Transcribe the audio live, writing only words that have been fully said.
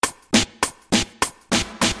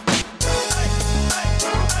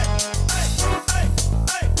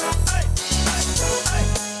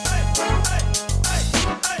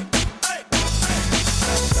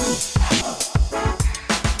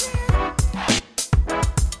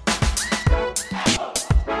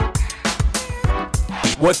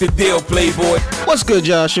What the deal, Playboy? What's good,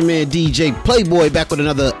 y'all? It's your man DJ Playboy back with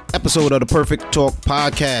another episode of the Perfect Talk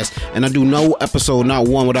Podcast. And I do no episode, not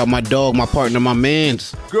one, without my dog, my partner, my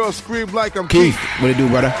mans. Girl scream like I'm Keith. What it do,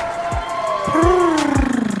 brother?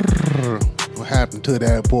 What happened to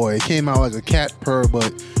that boy? It came out like a cat purr, but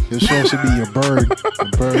it was supposed to be a bird. A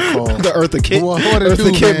bird call. The Eartha Kitt. What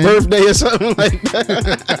Eartha Kitt birthday or something like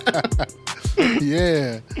that.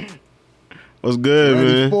 Yeah. What's good,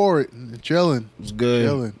 Ready man? for it. Chilling. What's good?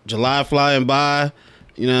 Chilling. July flying by.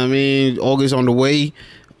 You know what I mean? August on the way.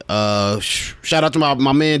 Shout out to my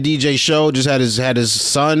man DJ Show. Just had his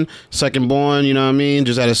son, second born. You know what I mean?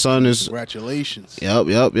 Just had his son. Congratulations.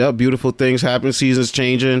 Yep. Beautiful things happen. Seasons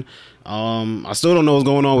changing. I still don't know what's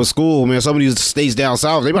going on with school, man. Some of these states down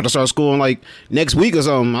south, they about to start school in like next week or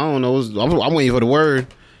something. I don't know. I'm waiting for the word.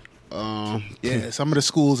 Yeah, some of the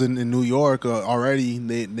schools in New York already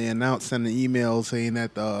they announced sending emails saying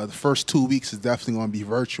that the first 2 weeks is definitely going to be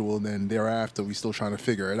virtual. Then thereafter, we still trying to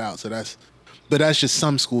figure it out. So that's just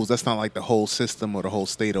some schools. That's not like the whole system or the whole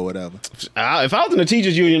state or whatever. If I was in the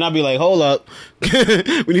teachers union, I'd be like, hold up,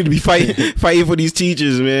 we need to be fighting for these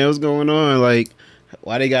teachers, man. What's going on? Like,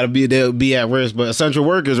 why they got to be at risk? But essential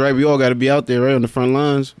workers, right? We all got to be out there, right, on the front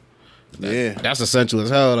lines. That's essential as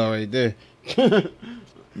hell, though, right there.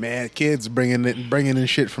 Man, kids bringing in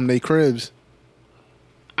shit from their cribs.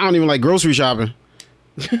 I don't even like grocery shopping.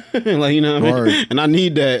 Like, you know what I mean? And I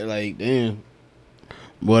need that. Like, damn.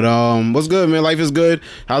 But what's good, man? Life is good.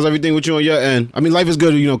 How's everything with you on your end? I mean, life is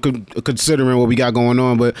good, you know, considering what we got going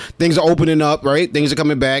on. But things are opening up, right? Things are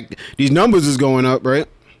coming back. These numbers is going up, right?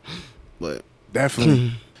 But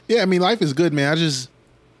definitely. Yeah, I mean, life is good, man. I just,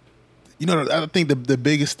 you know, I think the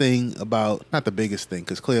biggest thing about, not the biggest thing,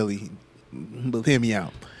 because clearly, but hear me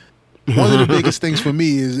out. One of the biggest things for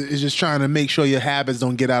me is just trying to make sure your habits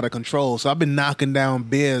don't get out of control. So I've been knocking down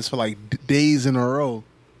beers for like days in a row,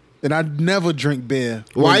 and I never drink beer.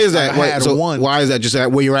 Why is that? One. Why is that? Just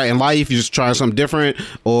where you're at in life? You just trying something different,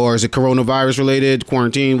 or is it coronavirus related?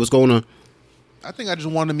 Quarantine? What's going on? I think I just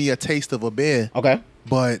wanted me a taste of a beer. Okay,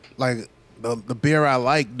 but like the beer I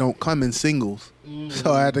like don't come in singles,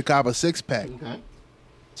 so I had to cop a 6-pack. Okay.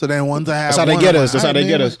 So then once I have, that's how they get us. That's how they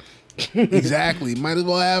get us. Exactly. Might as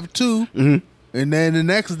well have two. Mm-hmm. And then the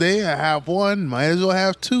next day I have one. Might as well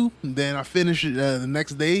have two. And then I finish it the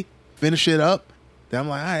next day, finish it up. Then I'm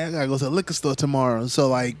like, all right, I gotta go to the liquor store tomorrow. So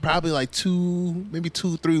like probably like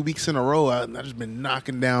 2-3 weeks in a row, I've just been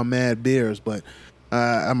knocking down mad beers. But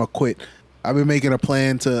I'm gonna quit. I've been making a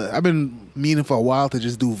plan I've been meaning for a while to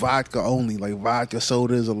just do vodka only, like vodka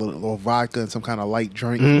sodas, a little vodka and some kind of light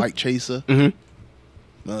drink, light chaser. Mm-hmm.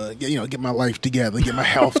 Get my life together, get my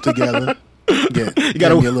health together. You gotta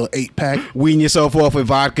get a little 8-pack. Wean yourself off with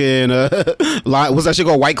vodka and what's that shit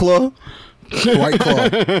called? White Claw. White Claw.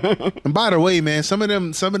 And by the way, man, some of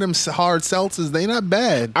them hard seltzers, they not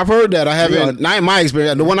bad. I've heard that. I haven't. Not in my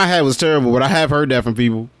experience. The one I had was terrible, but I have heard that from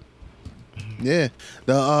people. Yeah.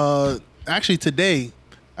 Actually today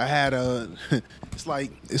I had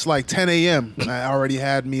it's like 10 a.m. I already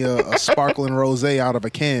had me a sparkling rosé out of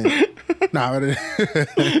a can. Nah, they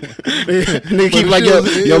keep like, yo,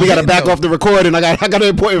 we gotta back off the recording. I got an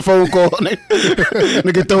important phone call.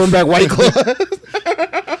 Nigga throwing back White Claw.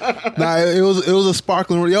 Nah, it was a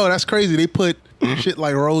sparkling. Yo, that's crazy. They put shit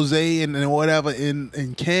like rosé and whatever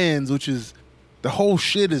in cans, which is, the whole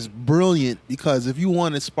shit is brilliant, because if you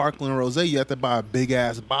wanted sparkling rosé, you have to buy a big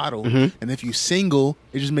ass bottle, and if you single,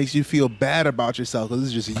 it just makes you feel bad about yourself because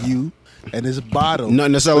it's just you and this bottle.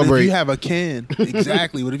 Nothing to celebrate. But if you have a can,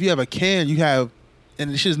 exactly. But if you have a can, you have,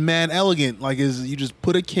 and it's just mad elegant. Like you just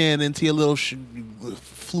put a can into your little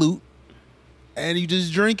flute, and you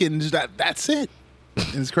just drink it, and just that's it.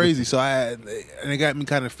 And it's crazy. So and it got me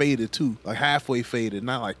kind of faded too, like halfway faded,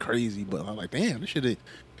 not like crazy, but I'm like, damn, this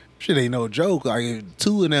shit ain't no joke. Like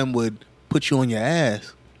 2 of them would put you on your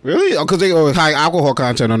ass. Really? Because they go high alcohol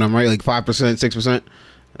content on them, right? Like 5%, 6%.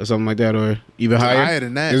 Or something like that, or even higher? Higher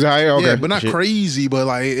than that. Is it higher? Okay. Yeah, but not crazy, but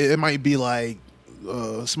like it might be like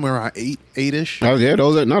somewhere around 8-ish. Oh yeah,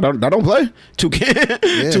 those are, no, that don't play. 2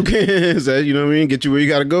 cans. 2 cans, you know what I mean? Get you where you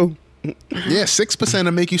gotta go. Yeah, 6%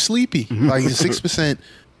 will make you sleepy. Like 6%,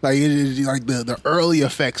 like the early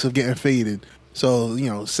effects of getting faded. So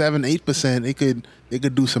 7-8%, it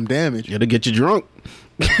could do some damage. It'll get you drunk.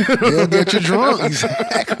 It'll get you drunk,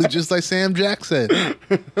 exactly, just like Sam Jack said.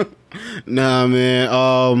 Nah,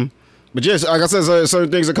 man. But just like I said,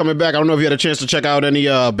 certain things are coming back. I don't know if you had a chance to check out any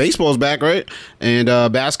baseball's back, right? And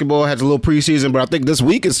basketball has a little preseason, but I think this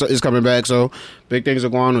week is coming back. So big things are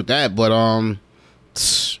going on with that. But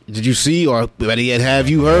did you see, or better yet, have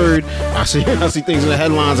you heard? I see things in the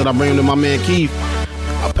headlines that I'm bringing to my man Keith.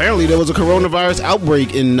 apparently there was a coronavirus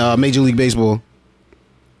outbreak in Major League Baseball.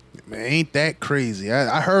 Man, ain't that crazy?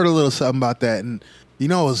 I heard a little something about that, and you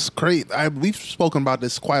know, it's crazy. We've spoken about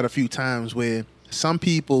this quite a few times where some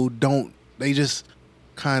people don't. They just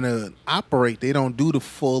kind of operate. They don't do the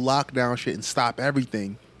full lockdown shit and stop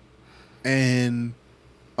everything. And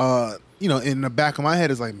you know, in the back of my head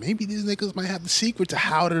is like, maybe these niggas might have the secret to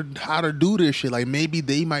how to do this shit. Like maybe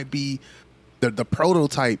they might be the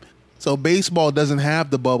prototype. So baseball doesn't have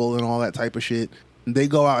the bubble and all that type of shit. And they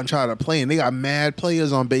go out and try to play, and they got mad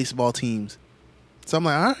players on baseball teams. So I'm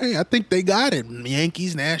like, all right, I think they got it.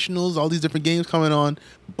 Yankees, Nationals, all these different games coming on.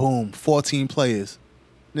 Boom, 14 players.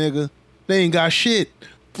 Nigga, they ain't got shit.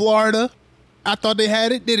 Florida, I thought they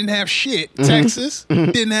had it. They didn't have shit. Texas,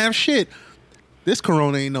 didn't have shit. This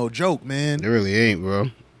corona ain't no joke, man. It really ain't, bro.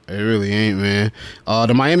 It really ain't, man.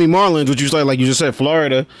 The Miami Marlins, which you said, like you just said,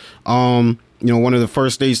 Florida, you know, one of the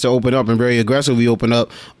first states to open up and very aggressively open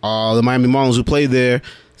up. The Miami Marlins, who played there,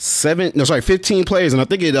 15 players, and I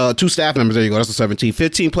think 2 staff members. There you go. That's the 17.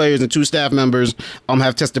 15 players and 2 staff members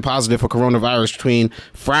have tested positive for coronavirus between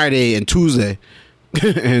Friday and Tuesday.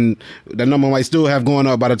 And that number might still have gone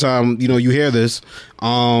up by the time, you know, you hear this.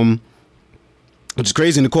 Which is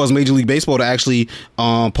crazy, and it caused Major League Baseball to actually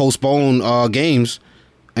postpone games.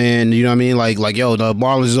 And you know what I mean? Like yo, the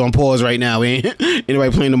Marlins is on pause right now. We ain't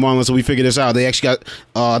anybody playing the Marlins, so we figured this out. They actually got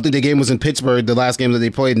I think the game was in Pittsburgh, the last game that they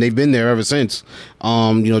played, and they've been there ever since. You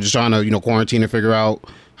know, just trying to, you know, quarantine and figure out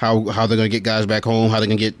how they're gonna get guys back home, how they're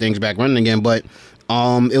gonna get things back running again. But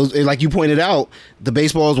it was like you pointed out, the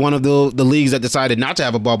baseball is one of the leagues that decided not to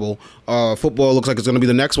have a bubble. Football looks like it's going to be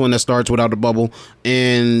the next one that starts without a bubble,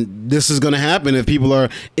 and this is going to happen if people are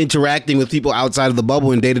interacting with people outside of the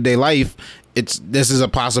bubble in day-to-day life. This is a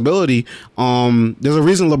possibility. There's a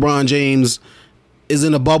reason LeBron James is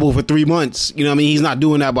in a bubble for 3 months. You know what I mean? He's not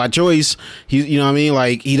doing that by choice. You know what I mean?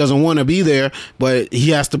 Like, he doesn't want to be there, but he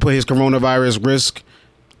has to put his coronavirus risk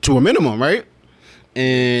to a minimum, right?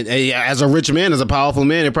 And as a rich man, as a powerful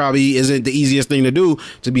man, it probably isn't the easiest thing to do,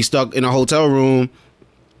 to be stuck in a hotel room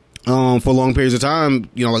for long periods of time,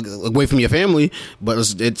 you know, like away from your family. But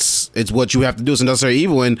it's what you have to do. It's a necessary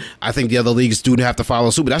evil, and I think the other leagues do have to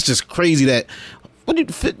follow suit. But that's just crazy that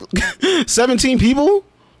 17 people,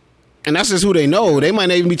 and that's just who they know. They might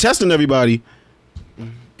not even be testing everybody.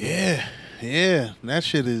 Yeah, that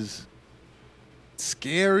shit is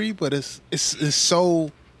scary, but it's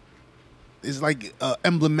so. It's like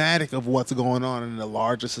emblematic of what's going on in the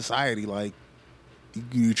larger society. Like,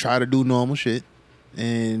 you try to do normal shit,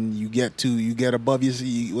 and you get above your,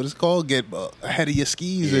 what is it called? Get ahead of your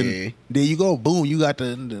skis, and there you go. Boom, you got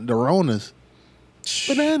the Ronas.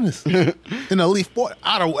 Bananas. In the Leaf Boy,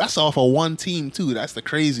 that's off of one team too. That's the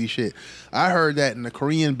crazy shit. I heard that in the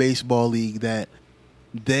Korean baseball league that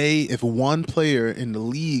if one player in the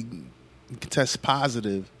league tests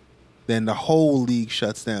positive, then the whole league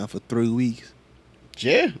shuts down for 3 weeks.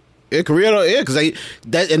 Yeah, Korea, because I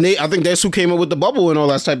think that's who came up with the bubble and all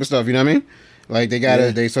that type of stuff. You know what I mean? Like, they got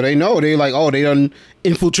it. So they know, they like, oh, they done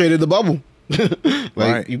infiltrated the bubble. Like,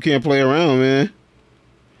 right. You can't play around,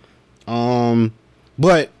 man.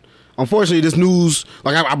 But unfortunately, this news,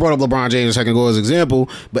 like I brought up LeBron James a second ago as an example,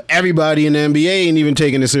 but everybody in the NBA ain't even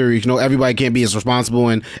taking it serious. You know, everybody can't be as responsible,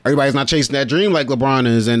 and everybody's not chasing that dream like LeBron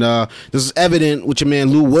is. And this is evident with your man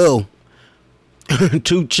Lou Will.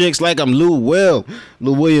 2 chicks like I'm Lou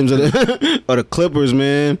Williams of the Clippers,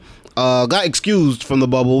 man. Got excused from the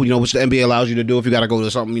bubble, you know, which the NBA allows you to do if you got to go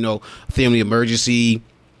to something, you know, family emergency,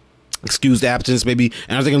 excused absence, maybe.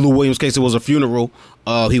 And I think in Lou Williams' case, it was a funeral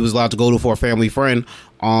he was allowed to go to for a family friend.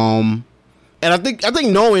 And I think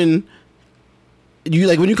knowing you,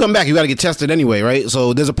 like, when you come back, you got to get tested anyway, right?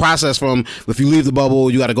 So there's a process from, if you leave the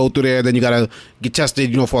bubble, you got to go through there, then you got to get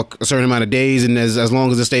tested, you know, for a certain amount of days, and as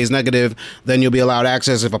long as it stays negative, then you'll be allowed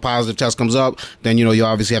access. If a positive test comes up, then, you know, you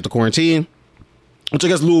obviously have to quarantine. Which I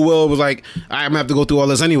guess Lou Will was like, I'm gonna have to go through all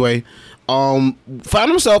this anyway. Found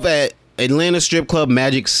himself at Atlanta strip club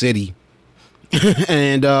Magic City.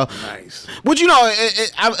 And nice. But you know,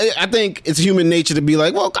 I think it's human nature to be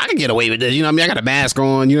like, well, I can get away with this. You know what I mean? I got a mask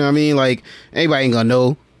on. You know what I mean? Like, anybody ain't gonna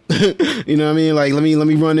know. You know what I mean? Like, let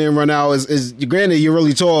me run in, run out. Is granted, you're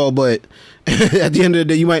really tall, but at the end of the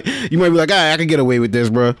day, you might be like, I can get away with this,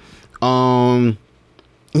 bro.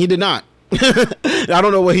 He did not. I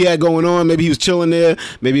don't know what he had going on. Maybe he was chilling there.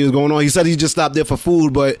 Maybe he was going on. He said he just stopped there for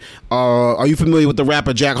food. But are you familiar with the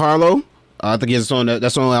rapper Jack Harlow? I think he has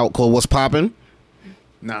that song out called "What's Poppin'."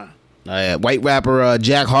 Nah. White rapper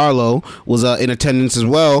Jack Harlow was in attendance as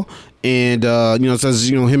well, and you know, says,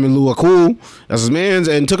 you know, him and Lou are cool. That's his man's,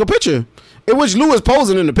 and took a picture In which Lou is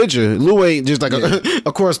posing in the picture. Lou ain't just like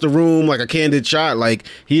across the room like a candid shot. Like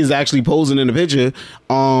he is actually posing in the picture.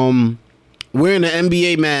 Wearing an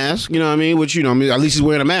NBA mask, you know what I mean? Which, you know, I mean, at least he's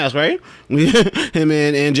wearing a mask, right? Him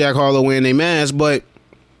and Jack Harlow wearing a mask, but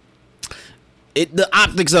the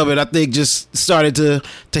optics of it, I think, just started to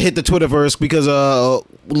hit the Twitterverse because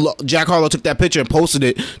Jack Harlow took that picture and posted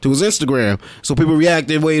it to his Instagram. So people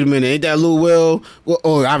reacted, wait a minute, ain't that Lou Will?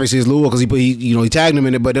 Well, obviously it's Lou Will because he tagged him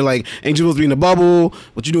in it, but they're like, ain't you supposed to be in the bubble?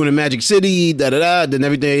 What you doing in Magic City? Da-da-da. Then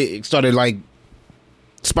everything started like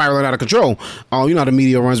spiraling out of control. You know how the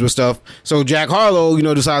media runs with stuff. So Jack Harlow, you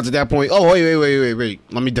know, decides at that point, oh, wait.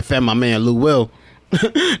 Let me defend my man, Lou Will.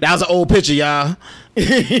 That was an old picture, y'all.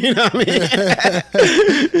 You know what I mean?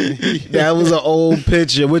 That was an old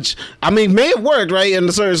picture, which, I mean, may have worked, right?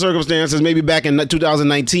 In certain circumstances, maybe back in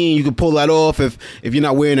 2019, you could pull that off if you're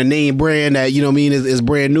not wearing a name brand that, you know what I mean, is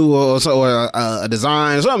brand new or a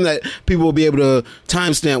design or something that people will be able to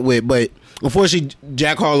timestamp with. But unfortunately,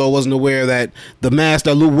 Jack Harlow wasn't aware that the mask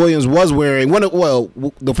that Lou Williams was wearing,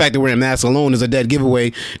 the fact that wearing masks alone is a dead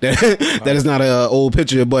giveaway that is not an old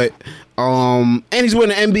picture. But and he's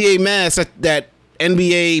wearing an NBA mask that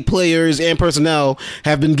NBA players and personnel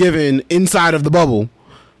have been given inside of the bubble.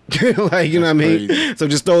 Like, you know what I mean? Crazy. So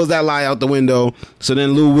just throws that lie out the window. So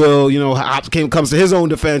then Lou Will, you know, comes to his own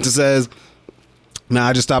defense and says, "Nah,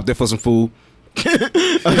 I just stopped there for some food."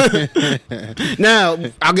 Now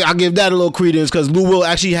I'll give that a little credence because Lou Will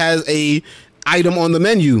actually has a item on the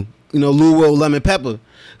menu, you know, Lou Will lemon pepper.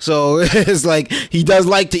 So it's like he does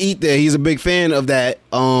like to eat there. He's a big fan of that.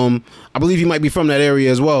 I believe he might be from that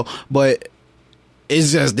area as well, but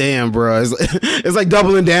it's just damn, bro. It's like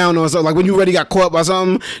doubling down on something. Like when you already got caught by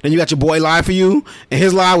something, and you got your boy lie for you, and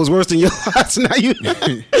his lie was worse than your lie. So now you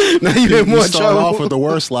in more trouble. Start off with the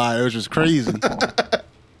worst lie. It was just crazy.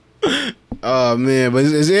 Oh man, but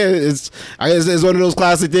it's I guess it's one of those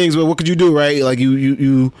classic things. But what could you do, right? Like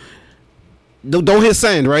you don't hit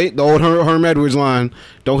send, right? The old Herm Edwards line,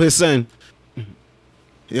 don't hit send.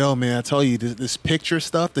 Yo, man, I tell you, this picture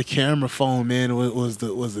stuff, the camera phone, man, was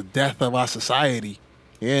the death of our society.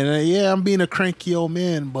 And yeah, I'm being a cranky old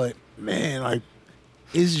man, but man, like,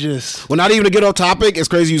 it's just. Well, not even to get off topic. It's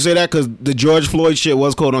crazy you say that because the George Floyd shit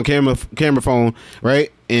was caught on camera phone,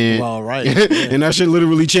 right? And well, right, yeah. And that shit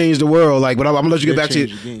literally changed the world. Like, but I'm gonna let you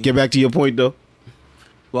get back to your point though.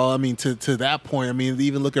 Well, I mean, to that point, I mean,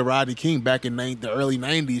 even look at Rodney King back in the early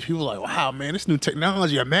 90s. People were like, wow, man, this new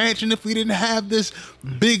technology. Imagine if we didn't have this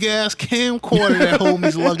big-ass camcorder that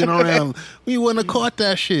homies lugging around. We wouldn't have caught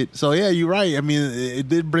that shit. So, yeah, you're right. I mean, it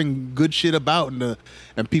did bring good shit about,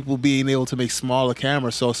 and people being able to make smaller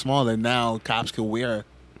cameras so small that now cops can wear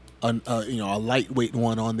a lightweight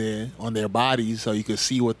one on their bodies so you can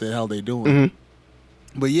see what the hell they're doing.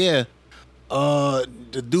 Mm-hmm. But, yeah.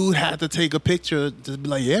 The dude had to take a picture to be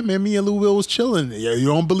like, yeah, man, me and Lou Will was chilling. Yeah, you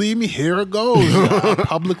don't believe me? Here it goes. I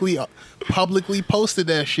publicly posted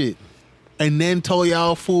that shit. And then told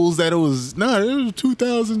y'all fools that it was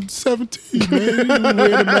 2017, man. You didn't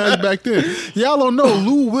wear the mask back then. Y'all don't know.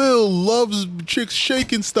 Lou Will loves chicks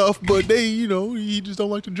shaking stuff, but he just don't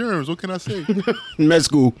like the germs. What can I say? Med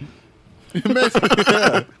school.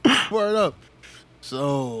 Yeah. Word up.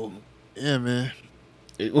 So, yeah, man.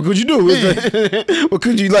 What could you do? What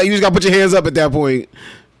could you like? You just got to put your hands up at that point.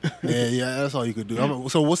 Yeah, that's all you could do.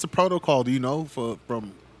 So, what's the protocol? Do you know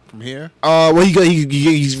from here? Well,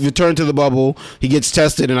 he's returned to the bubble. He gets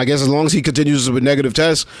tested, and I guess as long as he continues with negative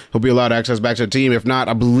tests, he'll be allowed access back to the team. If not,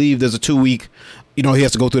 I believe there's a 2-week. He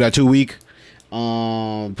has to go through that 2-week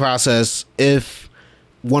process. If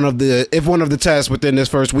one of the tests within this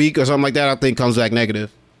first week or something like that, I think comes back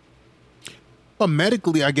negative. Well,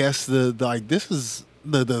 medically, I guess this is.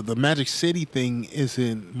 The Magic City thing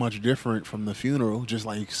isn't much different from the funeral, just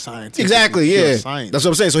like scientific. Exactly, yeah. Science. That's what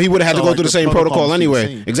I'm saying. So he would have had to go through the same protocol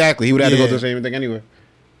anyway. Exactly, he would have had to go through the same thing anyway.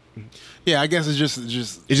 Yeah, I guess it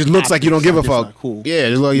just looks like you don't give a fuck. Cool. Yeah, it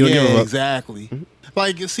just looks like you don't give a fuck. Exactly. Mm-hmm.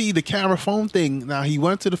 Like, see, the camera phone thing. Now he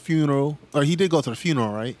went to the funeral, or he did go to the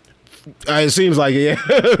funeral, right? It seems like it. Yeah,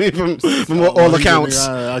 from all accounts.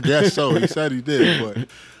 I guess so. He said he did,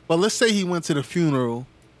 but let's say he went to the funeral.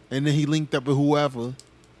 And then he linked up with whoever,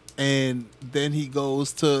 and then he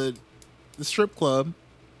goes to the strip club.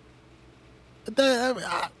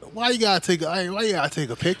 Why you gotta take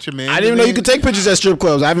a picture, man? I didn't even know you could take pictures at strip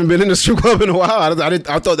clubs. I haven't been in a strip club in a while. I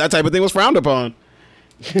thought that type of thing was frowned upon.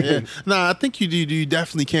 Yeah. Nah, I think you do. You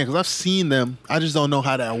definitely can, because I've seen them. I just don't know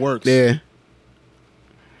how that works. Yeah.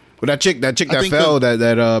 Well, that chick that fell,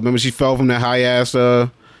 that remember she fell from that high ass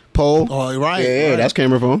pole. Oh, right. Yeah, right. that's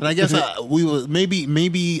camera phone. And I guess we were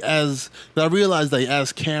maybe as I realized that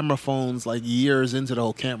as camera phones, like years into the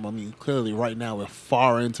whole camera. I mean, clearly right now we're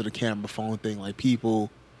far into the camera phone thing. Like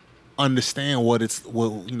people understand what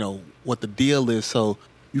the deal is. So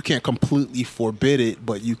you can't completely forbid it,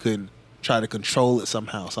 but you can try to control it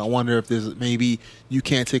somehow. So I wonder if there's maybe you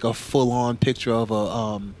can't take a full on picture of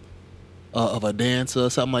a dancer or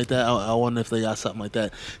something like that. I wonder if they got something like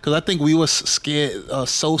that, because I think we were scared,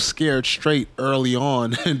 so scared straight early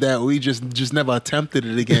on that we just never attempted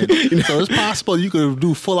it again. So it's possible you could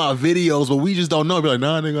do full out videos, but we just don't know. Be like,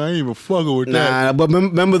 nah, nigga, I ain't even fucking with that. Nah, but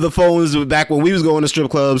remember the phones back when we was going to strip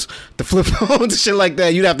clubs, the flip phones and shit like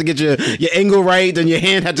that. You'd have to get your angle right, then your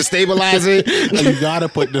hand had to stabilize it. And you gotta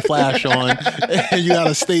put the flash on, and you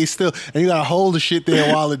gotta stay still, and you gotta hold the shit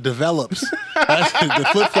there while it develops. The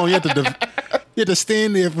flip phone, you have to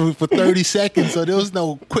stand there for 30 seconds, so there was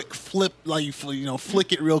no quick flip, like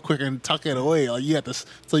flick it real quick and tuck it away. Like you had to,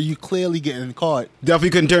 so you clearly getting caught.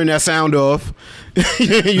 Definitely couldn't turn that sound off.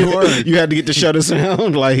 you had to get the shutter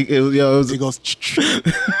sound. Like it goes the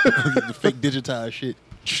fake digitized shit.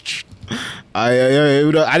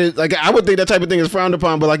 I would think that type of thing is frowned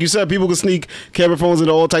upon, but like you said, people can sneak camera phones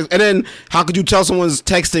into all types. And then how could you tell someone's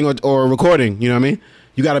texting or recording? You know what I mean?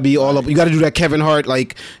 You got to be all up. You got to do that Kevin Hart,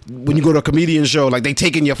 like when you go to a comedian show, like they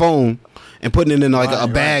taking your phone and putting it in like a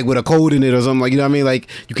bag with a code in it or something. Like, you know what I mean? Like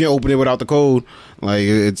you can't open it without the code. Like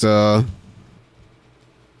it's Yeah,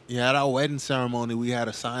 at our wedding ceremony, we had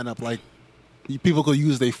a sign up like people could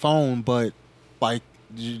use their phone, but like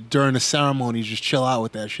during the ceremony, just chill out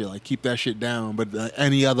with that shit. Like keep that shit down. But at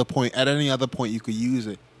any other point, you could use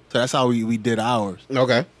it. So that's how we did ours.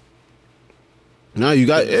 Okay. No, you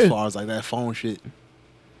got as far as like that phone shit.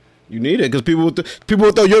 You need it because people will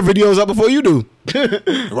throw your videos up before you do.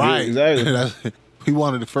 Right, exactly. We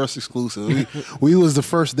wanted the first exclusive. We was the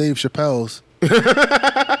first Dave Chappelle's.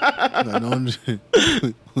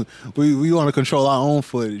 We want to control our own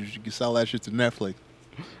footage. You can sell that shit to Netflix.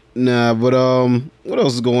 Nah, but what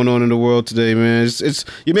else is going on in the world today, man? It's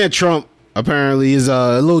your man Trump apparently is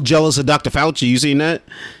a little jealous of Dr. Fauci. You seen that?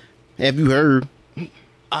 Have you heard?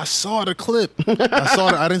 I saw the clip.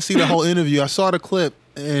 I didn't see the whole interview. I saw the clip.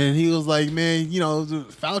 And he was like, man,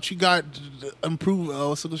 Fauci got improved.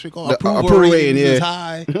 What's the shit called? Approval rating is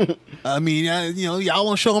high. I mean, y'all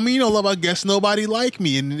won't show me no love. I guess nobody like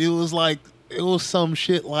me. And it was some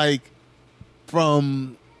shit like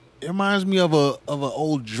from. It reminds me of an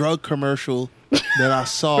old drug commercial that I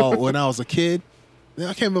saw when I was a kid.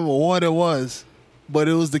 I can't remember what it was, but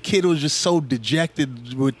it was the kid who was just so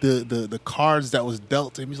dejected with the cards that was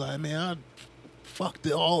dealt to him. He's like, man, fuck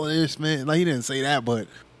all of this, man. Like, he didn't say that, but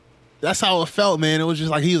that's how it felt, man. It was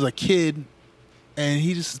just like he was a kid, and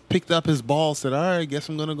he just picked up his ball, said, all right, guess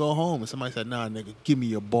I'm going to go home. And somebody said, nah, nigga, give me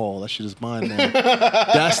your ball. That shit is mine now.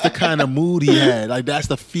 That's the kind of mood he had. Like, that's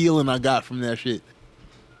the feeling I got from that shit.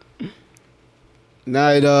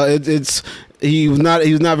 Nah, he was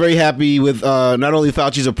not very happy with not only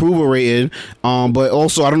Fauci's approval rating, but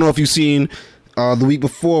also I don't know if you've seen the week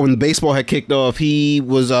before when baseball had kicked off, he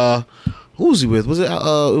was who was he with? Was it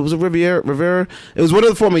Rivera? It was one of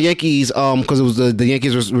the former Yankees, because it was the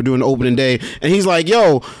Yankees were doing the opening day, and he's like,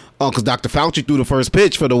 yo, because Dr. Fauci threw the first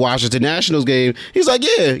pitch for the Washington Nationals game. He's like,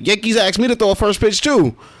 yeah, Yankees asked me to throw a first pitch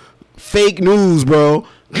too. Fake news, bro.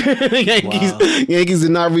 Yankees did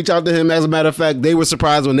not reach out to him. As a matter of fact, they were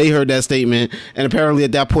surprised when they heard that statement, and apparently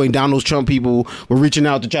at that point, Donald Trump people were reaching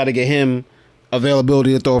out to try to get him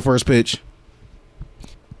availability to throw a first pitch.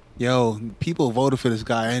 Yo, people voted for this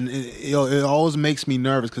guy, and it always makes me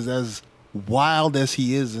nervous because as wild as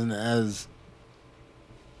he is and as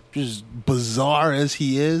just bizarre as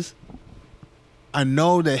he is, I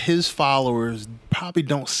know that his followers probably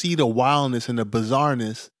don't see the wildness and the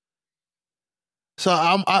bizarreness. So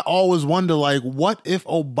I always wonder, like, what if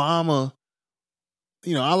Obama,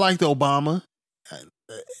 I liked Obama.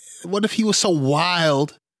 What if he was so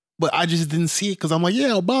wild, but I just didn't see it because I'm like, yeah,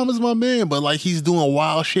 Obama's my man, but like he's doing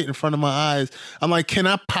wild shit in front of my eyes. I'm like, can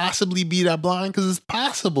I possibly be that blind? Because it's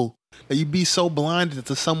possible that you be so blinded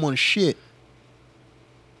to someone's shit.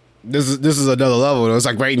 This is another level, though. It's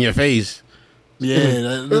like right in your face.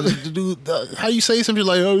 Yeah, how you say something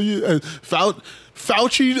like, oh,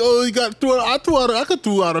 Fauci, he got threw out. I could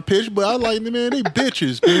throw out a pitch, but I like, man, they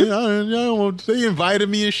bitches, man. They invited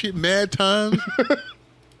me and shit mad times.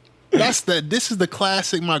 This is the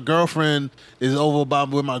classic. My girlfriend is over by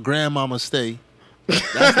where my grandmama stay. That's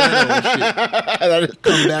that old shit.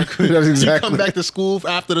 Come back. That's exactly. Come back to school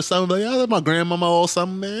after the summer. Like, yeah, my grandmama all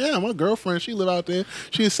summer, man. Yeah, my girlfriend, she live out there.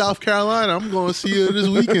 She in South Carolina. I'm going to see her this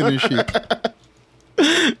weekend and shit.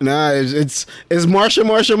 Nah, it's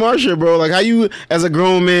Marsha, bro. Like, how you, as a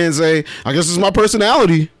grown man, say, I guess it's my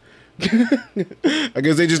personality. I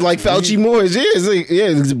guess they just like Fauci more. It's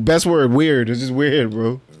the best word. Weird. It's just weird,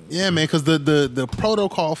 bro. Yeah, man, because the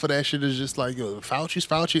protocol for that shit is just like, yo, Fauci's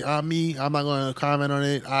Fauci, I'm me. I'm not going to comment on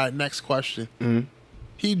it. All right, next question. Mm-hmm.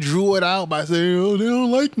 He drew it out by saying, oh, they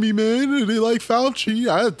don't like me, man. They like Fauci.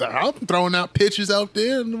 I'm throwing out pictures out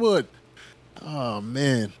there and what? Oh,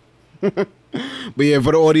 man. But yeah,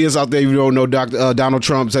 for the audience out there, you don't know, Donald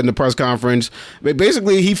Trump said in the press conference, but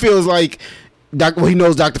basically he feels like he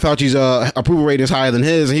knows Dr. Fauci's approval rate is higher than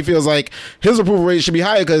his, and he feels like his approval rate should be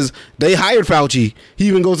higher because they hired Fauci. He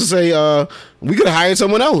even goes to say, we could have hired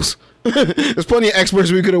someone else. There's plenty of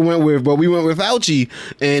experts we could have went with, but we went with Fauci,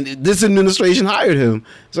 and this administration hired him.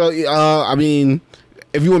 So, I mean,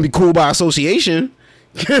 if you want to be cool by association,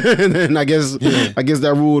 then I guess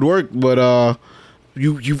that rule would work. But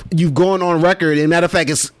you've gone on record, and matter of fact,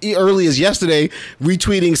 as early as yesterday,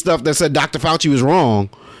 retweeting stuff that said Dr. Fauci was wrong.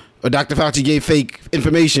 Or Dr. Fauci gave fake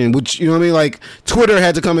information, which, you know what I mean? Like, Twitter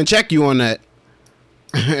had to come and check you on that.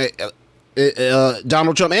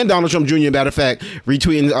 Donald Trump and Donald Trump Jr., matter of fact,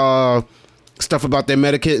 retweeting stuff about their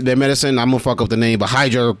medicine. I'm going to fuck up the name, but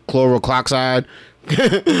hydrochlorocloxide,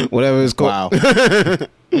 whatever it's called. Wow.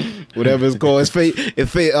 Whatever it's called. It's fake.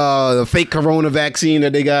 The fake corona vaccine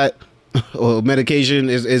that they got, or medication,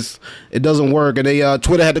 it doesn't work. And they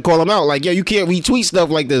Twitter had to call them out. Like, yeah, you can't retweet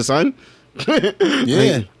stuff like this, son.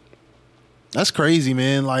 Yeah. That's crazy,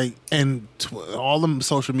 man. Like, and all them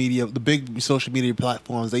social media, the big social media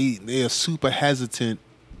platforms, they are super hesitant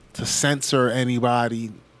to censor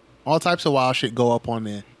anybody. All types of wild shit go up on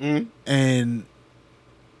there. Mm-hmm. And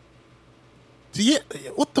yeah,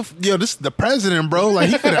 this is the president, bro. Like,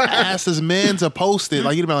 he could have asked his man to post it.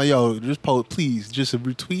 Like, he'd have been like, yo, just post, please, just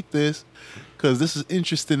retweet this, because this is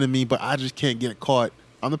interesting to me, but I just can't get caught.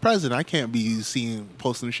 I'm the president. I can't be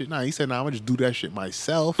posting shit. Nah, he said, I'm gonna just do that shit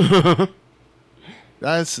myself.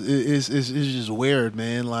 It's just weird,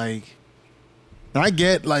 man. Like, I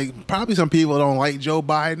get, like, probably some people don't like Joe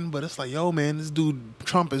Biden, but it's like, yo, man, this dude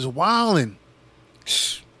Trump is wilding.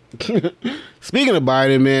 Speaking of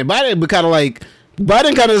Biden, man, Biden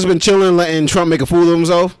kind of has been chilling, letting Trump make a fool of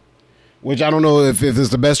himself, which I don't know if it's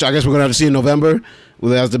the best. I guess we're gonna have to see in November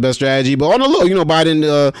whether that's the best strategy. But on the low,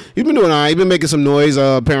 Biden, he's been doing all right. He's been making some noise.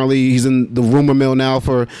 Apparently, he's in the rumor mill now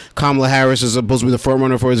for Kamala Harris is supposed to be the front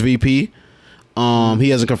runner for his VP. He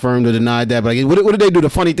hasn't confirmed or denied that. But what did they do? The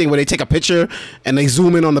funny thing where they take a picture and they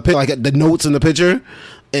zoom in on the picture, like the notes in the picture,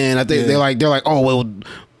 and I think they're like, oh well,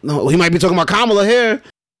 no, he might be talking about Kamala here.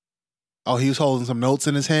 Oh, he was holding some notes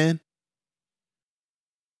in his hand.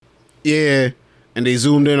 Yeah, and they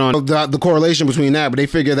zoomed in on the correlation between that, but they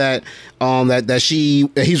figure that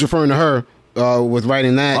he's referring to her with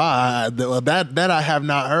writing that. Wow, that I have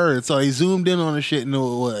not heard. So he zoomed in on the shit and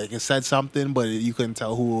it said something, but you couldn't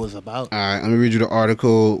tell who it was about. All right, let me read you the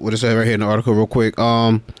article. What it said right here in the article real quick.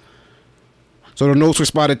 So the notes were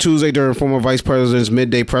spotted Tuesday during former vice president's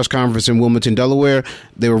midday press conference in Wilmington, Delaware.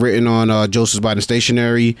 They were written on Joseph Biden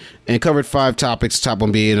stationery and covered 5 topics. Top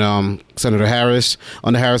one being Senator Harris.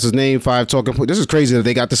 Under Harris's name, 5 talking points. This is crazy that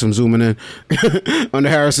they got this from zooming in. Under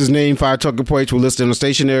Harris's name, 5 talking points were listed on the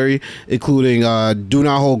stationery, including do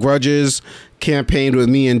not hold grudges, campaigned with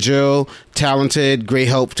me and Jill, talented, great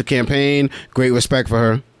help to campaign, great respect for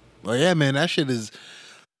her. Well, yeah, man, that shit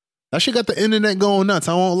got the internet going nuts.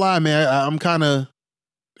 I won't lie, man. I'm kind of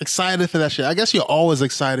excited for that shit. I guess you're always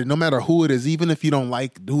excited, no matter who it is. Even if you don't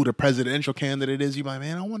like who the presidential candidate is, you're like,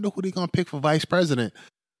 man, I wonder who they're going to pick for vice president.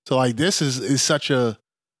 So, like, this is such a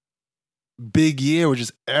big year with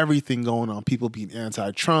just everything going on. People being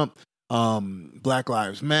anti-Trump, Black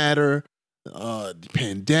Lives Matter,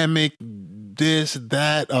 pandemic, this,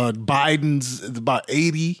 that, Biden's about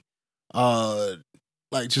 80,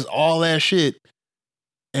 like, just all that shit.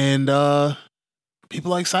 And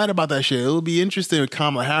people are excited about that shit. It would be interesting with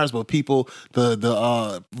Kamala Harris, but people,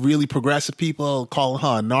 the really progressive people, calling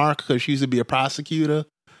her a narc because she used to be a prosecutor.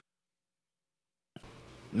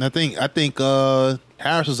 And I think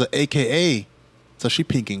Harris was an AKA, so she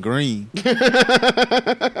pink and green.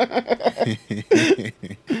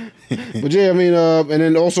 But yeah, I mean, and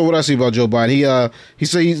then also what I see about Joe Biden, he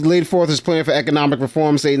said he's laid forth his plan for economic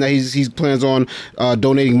reform, stating that he plans on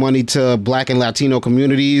donating money to Black and Latino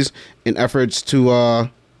communities in efforts to,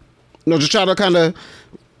 just try to kind of,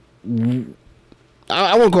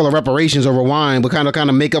 I wouldn't call it reparations or rewind, but kind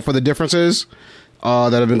of make up for the differences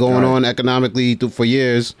that have been going on economically for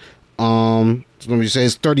years. So let me say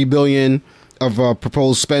it's $30 billion of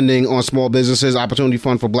proposed spending on small businesses, opportunity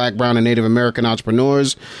fund for Black, Brown, and Native American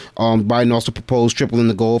entrepreneurs. Biden also proposed tripling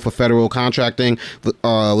the goal for federal contracting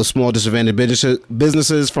with small disadvantaged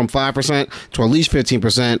businesses from 5% to at least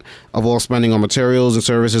 15% of all spending on materials and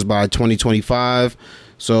services by 2025.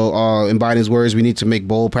 So, in Biden's words, we need to make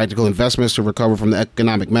bold, practical investments to recover from the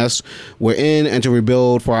economic mess we're in and to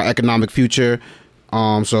rebuild for our economic future.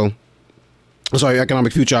 Economic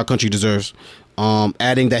future our country deserves.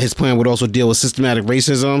 Adding that his plan would also deal with systematic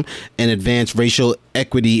racism and advance racial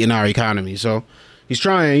equity in our economy. So he's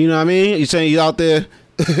trying, you know what I mean? He's saying he's out there.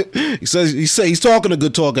 he's talking a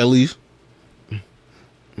good talk at least.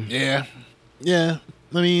 Yeah.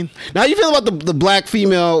 I mean, now you feel about the black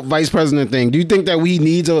female vice president thing? Do you think that we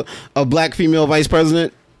need a black female vice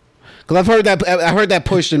president? Because I've heard that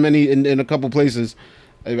pushed in a couple places.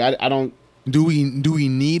 I don't. Do we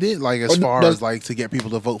need it, like, as far as like to get people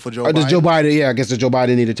to vote for Joe Biden? Or does Joe Biden? Yeah, I guess Joe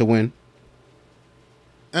Biden needed to win.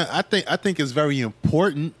 I think it's very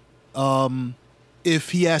important. If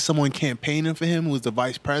he has someone campaigning for him who's the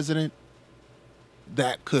vice president,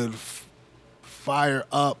 that could fire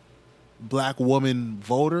up black woman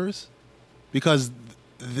voters, because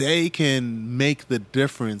they can make the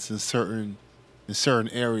difference in certain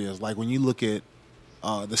areas. Like when you look at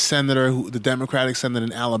the Democratic senator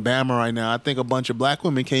in Alabama right now, I think a bunch of black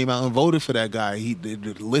women came out and voted for that guy. They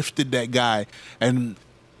lifted that guy. And,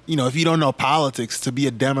 you know, if you don't know politics, to be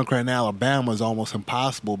a Democrat in Alabama is almost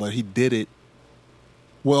impossible, but he did it.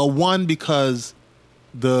 Well, one, because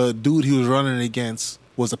the dude he was running against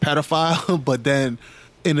was a pedophile, but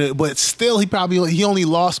still he only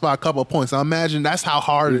lost by a couple of points. Now imagine that's how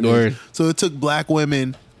hard it is. So it took black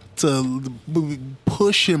women to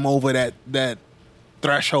push him over that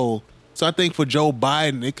threshold. So I think for Joe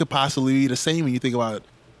Biden, it could possibly be the same when you think about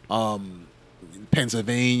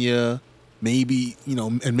Pennsylvania, maybe, you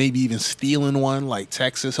know, and maybe even stealing one like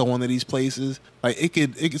Texas or one of these places. Like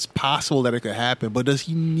it's possible that it could happen. But does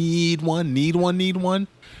he need one?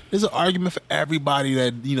 There's an argument for everybody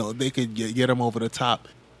that, you know, they could get him over the top.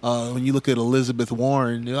 When you look at Elizabeth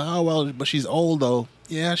Warren, you're like, oh well, but she's old though.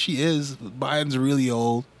 Yeah, she is. Biden's really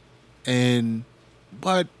old,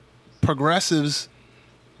 but progressives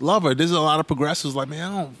love her. There's a lot of progressives like,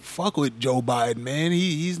 man, I don't fuck with Joe Biden, man.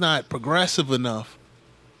 He's not progressive enough.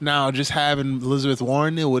 Now, just having Elizabeth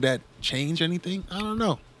Warren there, would that change anything? I don't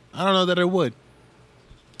know. I don't know that it would.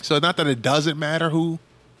 So not that it doesn't matter who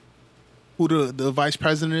the vice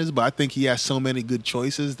president is, but I think he has so many good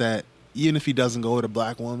choices that even if he doesn't go with a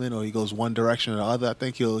black woman or he goes one direction or the other, I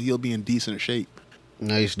think he'll be in decent shape.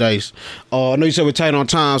 Nice. I know you said we're tight on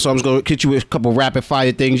time, so I'm just going to hit you with a couple rapid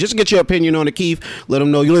fire things just to get your opinion on it, Keith. Let them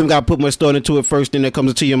know. You don't even got to put much thought into it. First thing that comes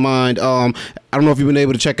into your mind. I don't know if you've been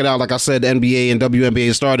able to check it out. Like I said, the NBA and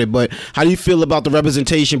WNBA started, but how do you feel about the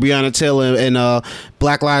representation Breonna Taylor and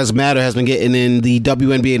Black Lives Matter has been getting in the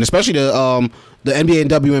WNBA and especially the NBA and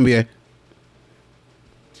WNBA?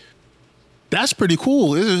 That's pretty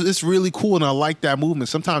cool. It's really cool, and I like that movement.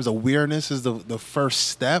 Sometimes awareness is the first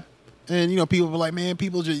step. And, you know, people are like, man,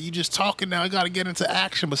 you just talking now. You got to get into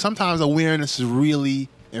action. But sometimes awareness is really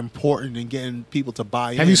important in getting people to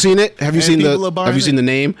buy in. Have you seen it? Have you seen the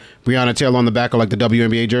name Breonna Taylor on the back of like the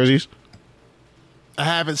WNBA jerseys? I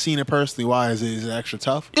haven't seen it personally. Why is it extra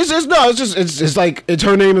tough? It's like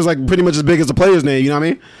her name is like pretty much as big as the player's name. You know what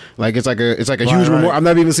I mean? Like it's like a huge memorial. I've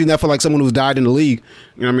never even seen that for like someone who's died in the league.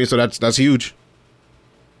 You know what I mean? So that's huge.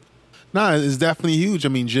 No, it's definitely huge. I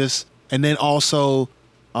mean, and then also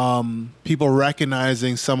people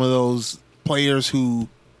recognizing some of those players who,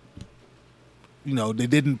 you know, they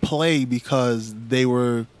didn't play because they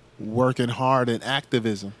were working hard in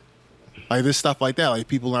activism. Like this stuff like that. Like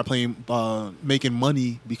people not playing, making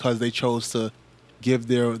money because they chose to give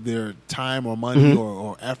their time or money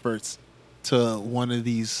or efforts to one of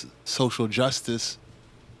these social justice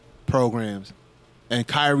programs. And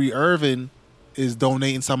Kyrie Irving is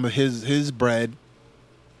donating some of his bread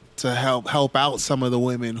to help out some of the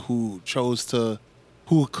women who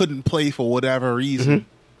couldn't play for whatever reason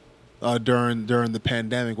during the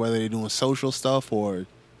pandemic, whether they're doing social stuff or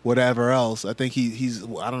whatever else. I think he's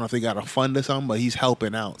I don't know if they got a fund or something, but he's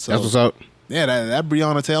helping out. So that's what's up. Yeah, that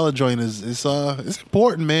Breonna Taylor joint is it's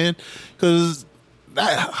important, man, because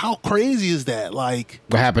how crazy is that? Like,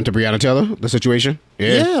 what happened to Breonna Taylor? The situation?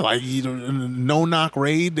 Yeah, like, you know, no knock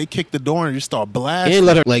raid. They kicked the door and just start blasting. And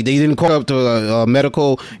let her, like, they didn't call up to a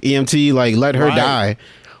medical EMT, like, let her die,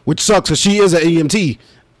 which sucks because she is an EMT.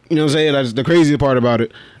 You know what I'm saying? That's the crazy part about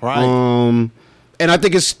it. Right. and I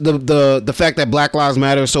think it's the fact that Black Lives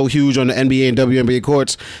Matter is so huge on the NBA and WNBA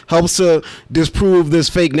courts helps to disprove this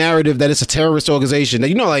fake narrative that it's a terrorist organization. Now,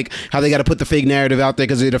 you know, like how they got to put the fake narrative out there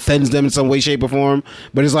because it offends them in some way, shape, or form.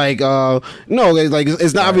 But it's like, no, like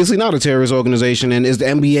it's not obviously not a terrorist organization. And is the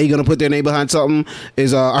NBA going to put their name behind something?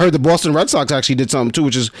 I heard the Boston Red Sox actually did something too,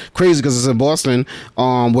 which is crazy because it's in Boston,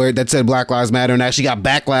 where that said Black Lives Matter and actually got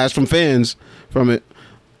backlash from fans from it.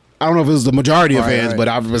 I don't know if it was the majority of fans,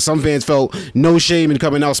 but some fans felt no shame in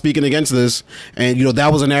coming out speaking against this. And, you know,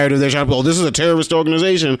 that was a narrative they're trying to put, this is a terrorist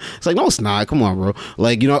organization. It's like, no, it's not. Come on, bro.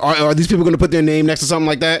 Like, you know, are these people going to put their name next to something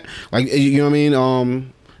like that? Like, you know what I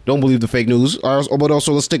mean? Don't believe the fake news. But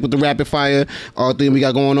also, let's stick with the rapid fire thing we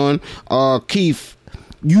got going on. Keith,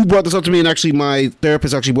 you brought this up to me, and actually my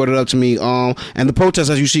therapist actually brought it up to me. And the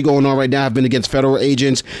protests, as you see going on right now, have been against federal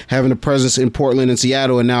agents having a presence in Portland and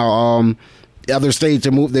Seattle, and now other states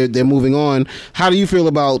they're moving on. How do you feel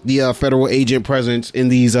about the federal agent presence in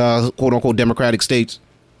these quote unquote democratic states?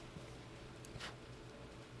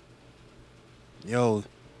 Yo,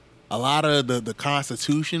 a lot of the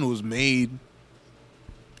Constitution was made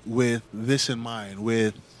with this in mind,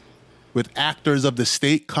 with actors of the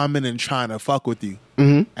state coming and trying to fuck with you.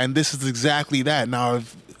 Mm-hmm. And this is exactly that. Now,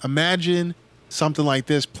 imagine something like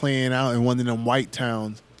this playing out in one of them white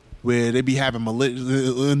towns where they be having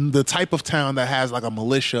the type of town that has like a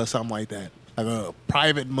militia or something like that, like a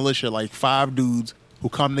private militia, like 5 dudes who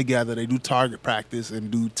come together. They do target practice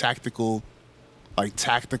and do tactical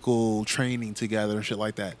training together and shit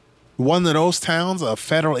like that. One of those towns,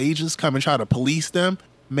 federal agents come and try to police them.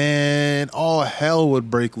 Man, all hell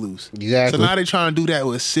would break loose. Exactly. So now they're trying to do that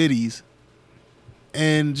with cities,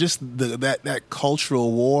 and just that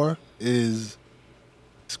cultural war it's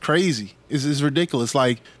crazy. It's ridiculous.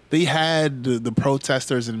 Like, they had the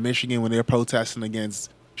protesters in Michigan when they were protesting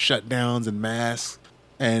against shutdowns and masks,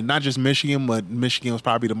 and not just Michigan, but Michigan was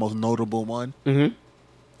probably the most notable one. Mm-hmm.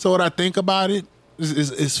 So what I think about it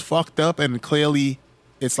is fucked up, and clearly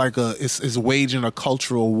it's like it's waging a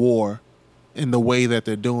cultural war in the way that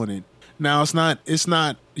they're doing it. Now it's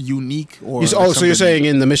not unique or. So you're saying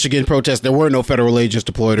in the Michigan protest there were no federal agents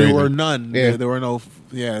deployed? There were none. Yeah. There were no.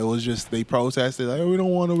 Yeah, it was just they protested like, we don't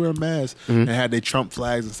want to wear masks, and had their Trump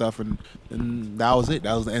flags and stuff, and that was it.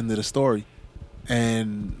 That was the end of the story.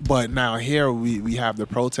 But now here we have the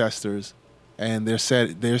protesters, and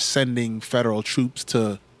they're sending federal troops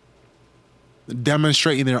to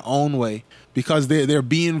demonstrate in their own way because they're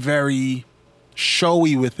being very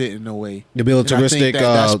showy with it in a way. The militaristic.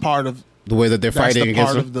 That's part of the way that they're fighting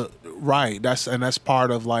against them. Right. That's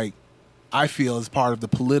part of, like, I feel is part of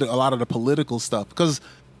a lot of the political stuff, because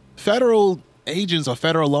federal agents or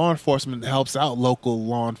federal law enforcement helps out local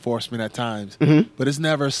law enforcement at times, but it's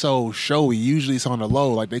never so showy. Usually it's on the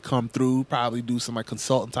low. Like, they come through, probably do some like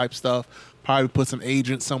consultant type stuff, probably put some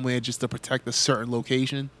agents somewhere just to protect a certain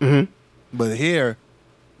location. But here,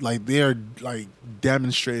 like, they're like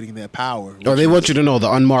demonstrating their power. Oh, they want you to know the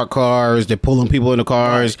unmarked cars, they're pulling people in the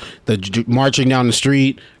cars, the marching down the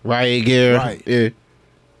street, riot gear. Right. Yeah.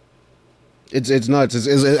 It's nuts.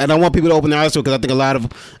 And I want people to open their eyes to it, because I think a lot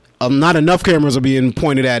of not enough cameras are being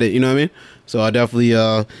pointed at it. You know what I mean? So I definitely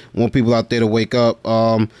want people out there to wake up.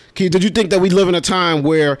 Keith, did you think that we live in a time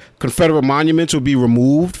where Confederate monuments would be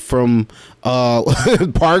removed from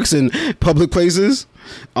parks and public places?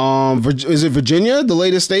 Is it Virginia, the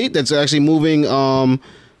latest state, that's actually moving the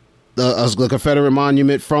Confederate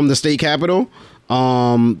monument from the state capitol?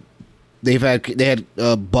 They had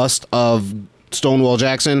a bust of Stonewall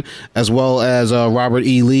Jackson as well as Robert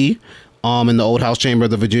E. Lee in the old House Chamber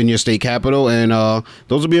of the Virginia State Capitol, and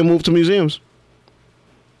those will be moved to museums.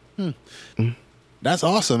 That's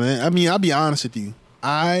awesome, man. I mean, I'll be honest with you.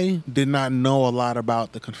 I did not know a lot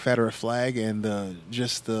about the Confederate flag and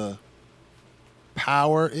the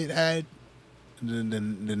power it had, the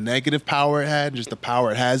negative power it had, just the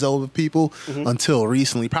power it has over people until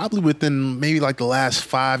recently. Probably within maybe like the last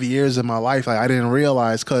 5 years of my life, like, I didn't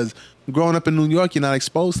realize, because growing up in New York, you're not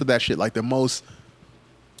exposed to that shit. Like, in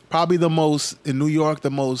New York,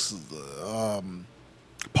 the most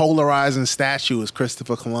polarizing statue is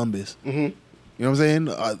Christopher Columbus. You know what I'm saying?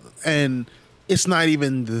 And it's not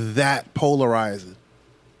even that polarizing.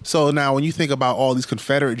 So now when you think about all these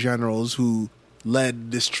Confederate generals who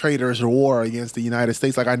led this traitorous war against the United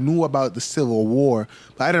States, like, I knew about the Civil War,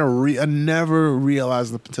 but I never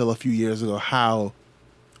realized until a few years ago how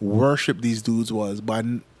worshipped these dudes was. But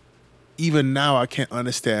even now I can't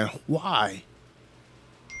understand why.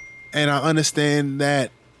 And I understand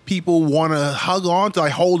that people want to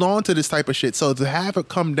hold on to this type of shit. So to have it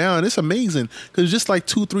come down, it's amazing. Because just like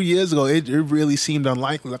 2-3 years ago, it really seemed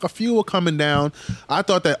unlikely. Like a few were coming down. I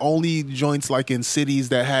thought that only joints like in cities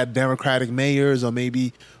that had Democratic mayors or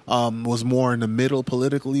maybe was more in the middle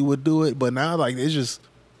politically would do it. But now like it's just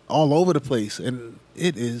all over the place, and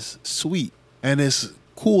it is sweet, and it's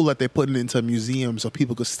cool that they're putting it into a museum so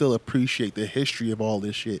people could still appreciate the history of all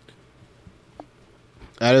this shit.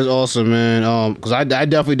 That is awesome, man. Because I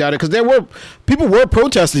definitely doubt it. Because people were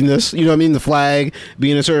protesting this. You know what I mean? The flag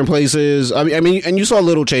being in certain places. I mean, and you saw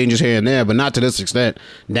little changes here and there, but not to this extent.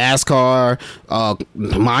 NASCAR,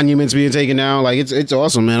 monuments being taken down. Like it's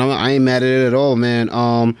awesome, man. I ain't mad at it at all, man.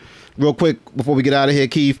 Real quick before we get out of here,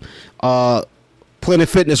 Keith. Planet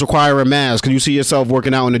Fitness require a mask. Can you see yourself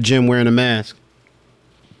working out in the gym wearing a mask?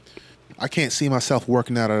 I can't see myself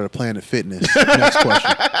working out at a Planet Fitness. Next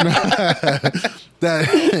question.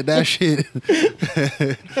 that shit.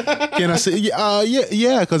 Can I say?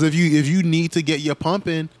 Yeah. Because if you need to get your pump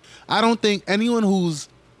in, I don't think anyone who's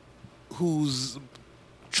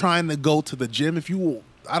trying to go to the gym,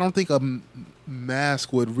 I don't think a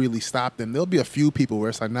mask would really stop them. There'll be a few people where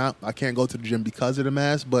it's like, nah, I can't go to the gym because of the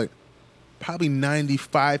mask. But probably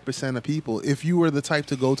 95% of people, if you were the type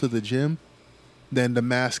to go to the gym, then the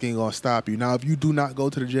mask ain't gonna stop you. Now, if you do not go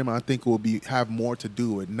to the gym, I think it will have more to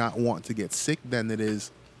do with not wanting to get sick than it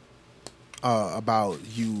is about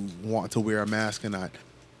you want to wear a mask or not.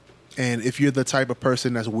 And if you're the type of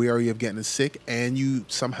person that's wary of getting sick and you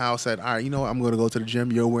somehow said, all right, you know what, I'm going to go to the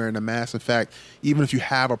gym, you're wearing a mask. In fact, even if you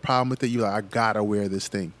have a problem with it, you're like, I gotta wear this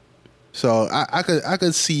thing. So I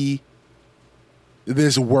could see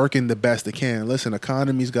this working the best it can. Listen,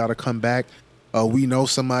 economy's got to come back. We know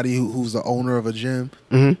somebody who's the owner of a gym.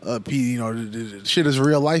 Mm-hmm. Shit is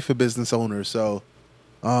real life for business owners. So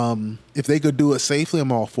if they could do it safely,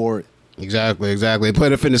 I'm all for it. Exactly.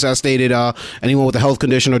 Planet Fitness has stated anyone with a health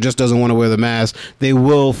condition or just doesn't want to wear the mask, they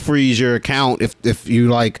will freeze your account if you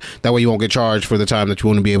like. That way you won't get charged for the time that you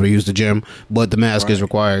want to be able to use the gym. But the mask is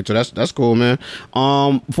required. So that's cool, man.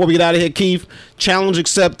 Before we get out of here, Keith, challenge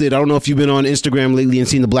accepted. I don't know if you've been on Instagram lately and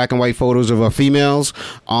seen the black and white photos of females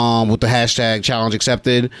with the hashtag challenge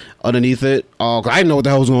accepted underneath it. 'Cause I didn't know what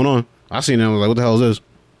the hell was going on. I seen them. I was like, what the hell is this?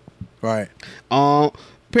 Right.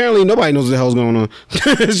 Apparently, nobody knows what the hell's going on.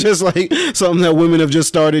 It's just like something that women have just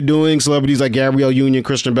started doing. Celebrities like Gabrielle Union,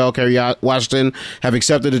 Christian Bell, Kerry Washington have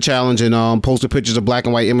accepted the challenge and posted pictures of black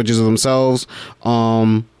and white images of themselves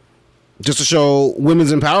just to show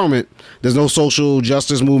women's empowerment. There's no social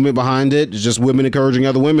justice movement behind it. It's just women encouraging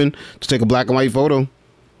other women to take a black and white photo.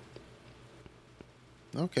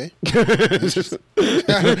 Okay. I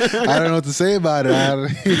don't know what to say about it. I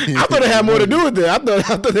thought it had more to do with it. I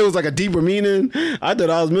thought there was like a deeper meaning. I thought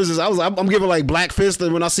I was missing. I'm giving like Black Fist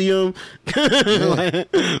when I see him.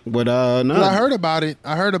 But no. I heard about it,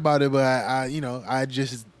 but I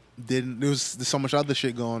just didn't. There's so much other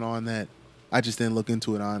shit going on that I just didn't look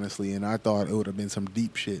into it honestly, and I thought it would have been some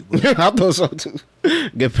deep shit. But I thought so too.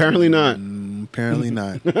 Apparently not. Apparently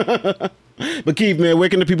not. But Keith, man, where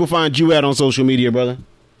can the people find you at on social media, brother?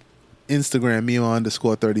 Instagram,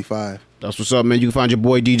 Mio_35. That's what's up, man. You can find your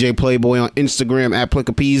boy DJ Playboy on Instagram at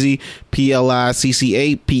Plickapeezy,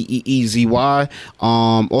 PLICCAPEEZY.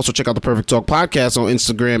 Also check out the Perfect Talk podcast on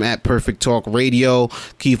Instagram at Perfect Talk Radio.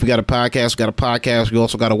 Keith, we got a podcast. We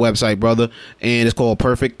also got a website, brother, and it's called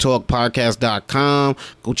PerfectTalkPodcast.com.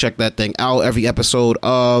 Go check that thing out. Every episode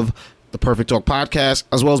of the Perfect Talk podcast,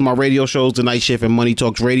 as well as my radio shows, The Night Shift and Money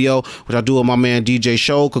Talks Radio, which I do with my man DJ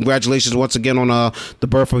Show. Congratulations once again on the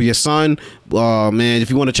birth of your son. Man, if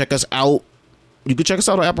you want to check us out, you can check us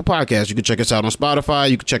out on Apple Podcasts. You can check us out on Spotify.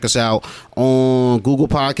 You can check us out on Google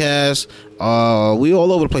Podcasts. We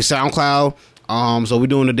all over the place. SoundCloud. So we're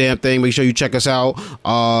doing the damn thing. Make sure you check us out.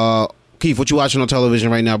 Keith, what you watching on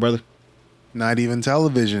television right now, brother? Not even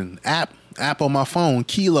television. App on my phone,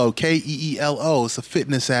 Keelo, Keelo. It's a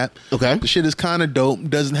fitness app. Okay. The shit is kind of dope.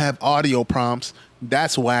 Doesn't have audio prompts.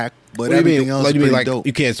 That's whack. But everything else is pretty dope.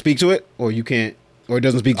 You can't speak to it, or you can't, or it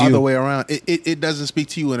doesn't speak to you. Other way around. It doesn't speak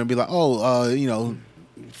to you, and it'll be like,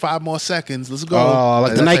 5 more seconds. Let's go. Oh,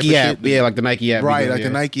 like the Nike app. Yeah, like the Nike app. Right, like the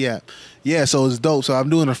Nike app. Yeah, so it's dope. So I'm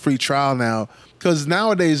doing a free trial now. Because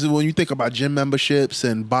nowadays, when you think about gym memberships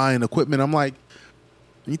and buying equipment, I'm like,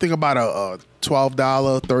 you think about a $12,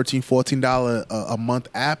 $13, $14 a month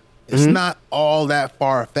app, it's not all that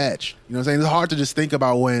far-fetched. You know what I'm saying? It's hard to just think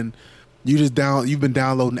about when you've been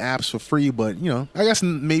downloading apps for free, but, I guess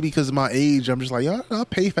maybe because of my age, I'm just like, I'll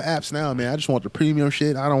pay for apps now, man. I just want the premium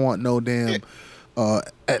shit. I don't want no damn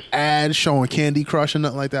ad showing Candy Crush or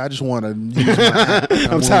nothing like that. I just want to use my app.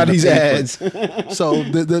 I'm tired of these ads. So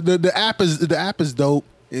the app is dope.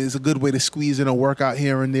 is a good way to squeeze in a workout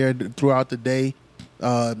here and there throughout the day.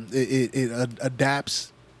 It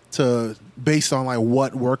adapts to based on like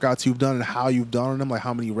what workouts you've done and how you've done them, like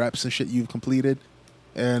how many reps and shit you've completed.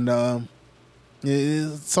 And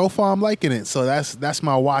so far I'm liking it. So that's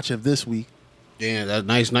my watch of this week. Yeah,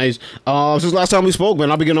 that's nice. Since last time we spoke,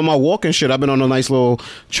 man, I've been getting on my walk and shit. I've been on a nice little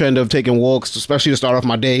trend of taking walks, especially to start off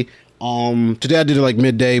my day. Today I did it like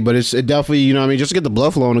midday, but it definitely, you know what I mean, just to get the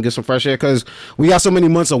blood flowing and get some fresh air, because we got so many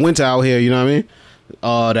months of winter out here, you know what I mean,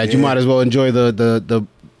 that you might as well enjoy the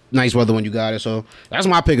nice weather when you got it. So that's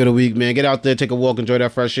my pick of the week, man. Get out there, take a walk, enjoy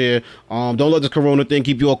that fresh air. Don't let this corona thing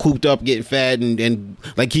keep you all cooped up, getting fat, and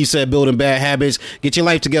like he said, building bad habits. Get your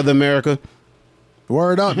life together, America.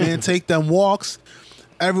 Word up, man. Take them walks.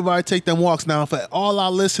 Everybody take them walks. Now, for all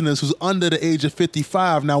our listeners who's under the age of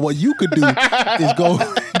 55, now what you could do is go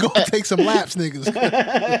take some laps, niggas.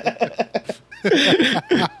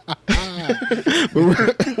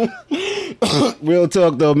 Real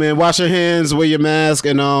talk though, man. Wash your hands, wear your mask,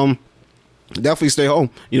 and definitely stay home.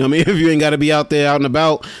 You know what I mean? If you ain't got to be out there out and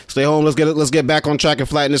about, stay home. Let's get back on track and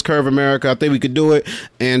flatten this curve, America. I think we could do it,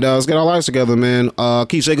 and let's get our lives together, man.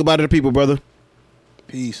 Keith, say goodbye to the people, brother.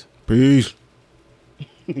 Peace.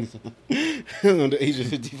 On the age of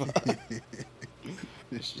 55.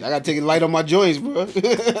 I gotta take it light on my joints, bro.